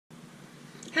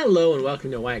Hello and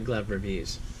welcome to White Glove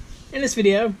Reviews. In this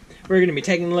video, we're going to be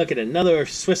taking a look at another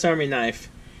Swiss Army knife.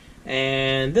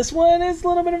 And this one is a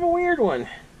little bit of a weird one.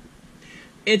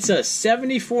 It's a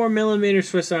 74mm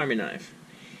Swiss Army knife.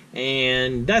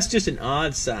 And that's just an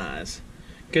odd size.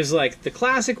 Because like the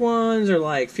classic ones are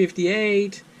like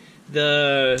 58.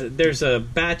 There's a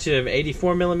batch of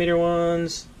 84mm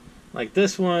ones. Like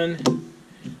this one.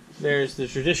 There's the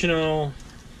traditional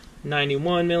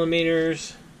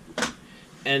 91mm.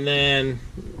 And then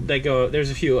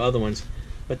there's a few other ones.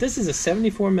 But this is a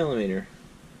 74mm.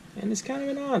 And it's kind of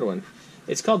an odd one.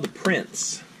 It's called the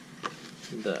Prince.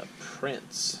 The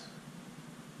Prince.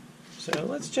 So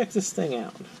let's check this thing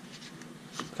out.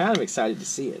 I'm kind of excited to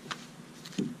see it.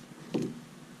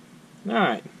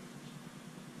 Alright.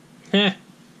 Heh.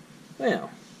 Well.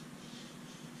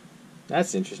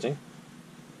 That's interesting.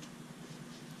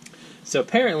 So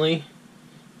apparently,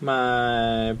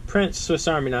 my Prince Swiss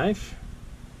Army knife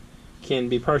can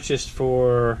be purchased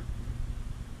for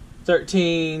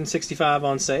 $13.65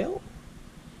 on sale,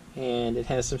 and it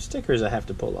has some stickers I have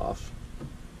to pull off.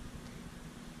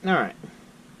 Alright,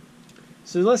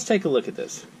 so let's take a look at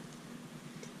this.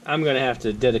 I'm going to have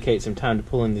to dedicate some time to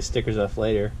pulling these stickers off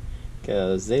later,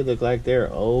 because they look like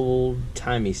they're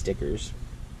old-timey stickers.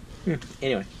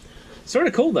 Anyway, sort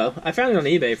of cool though. I found it on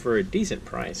eBay for a decent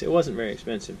price. It wasn't very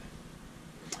expensive.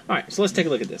 Alright, so let's take a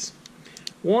look at this.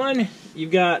 One, you've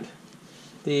got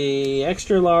the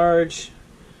extra large,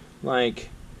 like,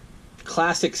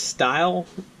 classic style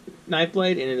knife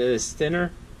blade, and it is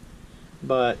thinner,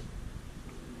 but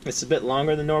it's a bit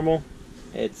longer than normal.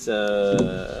 It's,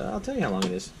 I'll tell you how long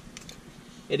it is.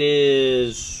 It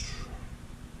is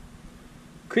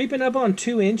creeping up on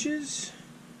 2 inches.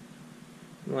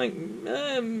 Like,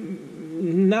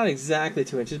 not exactly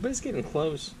 2 inches, but it's getting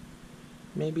close.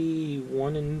 Maybe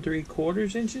 1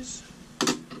 3/4 inches.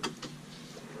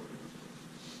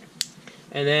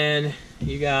 And then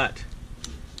you got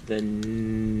the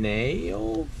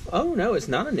nail. Oh no, it's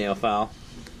not a nail file.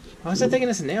 Why was I thinking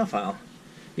it's a nail file?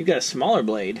 You've got a smaller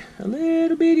blade, a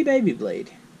little bitty baby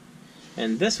blade.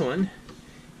 And this one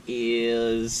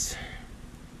is,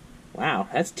 wow,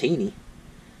 that's teeny.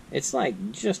 It's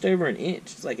like just over an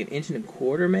inch. It's like 1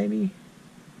 1/4 maybe.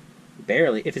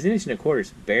 Barely. If it's 1 1/4,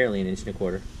 it's barely 1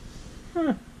 1/4.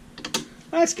 Huh.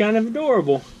 That's kind of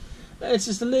adorable. It's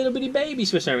just a little bitty baby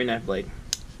Swiss Army knife blade.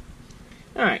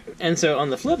 Alright, and so on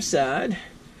the flip side,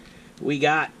 we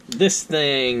got this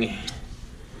thing,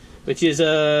 which is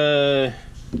a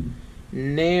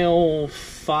nail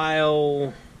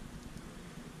file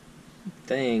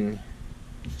thing.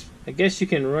 I guess you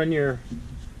can run your,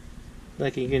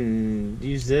 like you can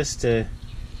use this to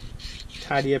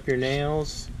tidy up your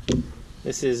nails.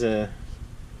 This is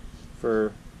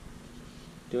for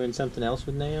doing something else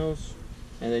with nails.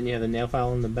 And then you have the nail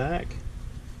file in the back.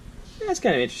 That's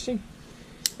kind of interesting.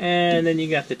 And then you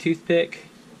got the toothpick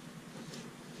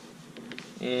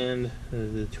and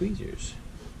the tweezers.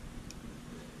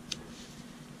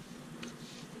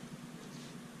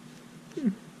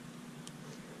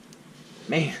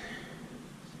 Man,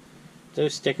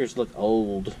 those stickers look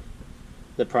old.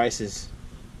 The prices.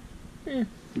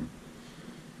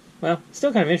 Well,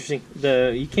 still kind of interesting.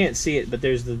 You can't see it, but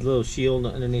there's the little shield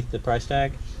underneath the price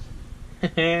tag.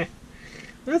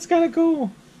 That's kind of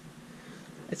cool.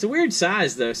 It's a weird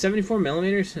size though,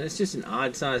 74mm. It's just an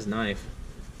odd size knife.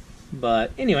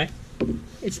 But anyway,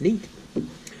 it's neat.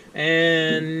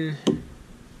 And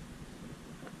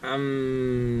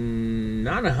I'm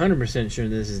not 100% sure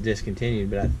this is discontinued,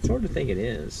 but I sort of think it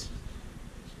is.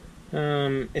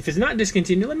 If it's not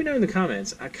discontinued, let me know in the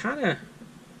comments. I kind of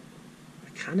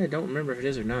don't remember if it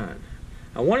is or not.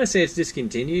 I want to say it's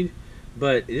discontinued,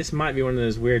 but this might be one of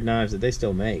those weird knives that they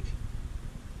still make.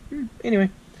 Anyway,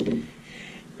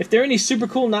 if there are any super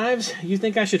cool knives you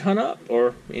think I should hunt up,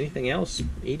 or anything else,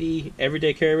 ED,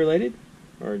 everyday carry related,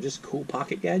 or just cool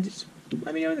pocket gadgets,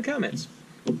 let me know in the comments.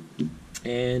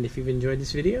 And if you've enjoyed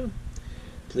this video,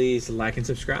 please like and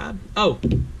subscribe. Oh,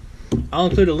 I'll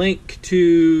include a link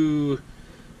to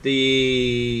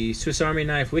the Swiss Army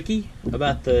knife wiki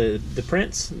about the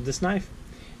Prince, this knife,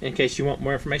 in case you want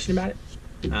more information about it.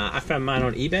 I found mine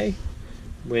on eBay,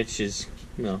 which is,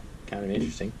 well, kind of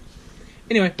interesting.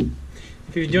 Anyway,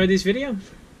 if you enjoyed this video,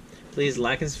 please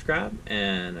like and subscribe,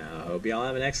 and I hope y'all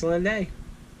have an excellent day.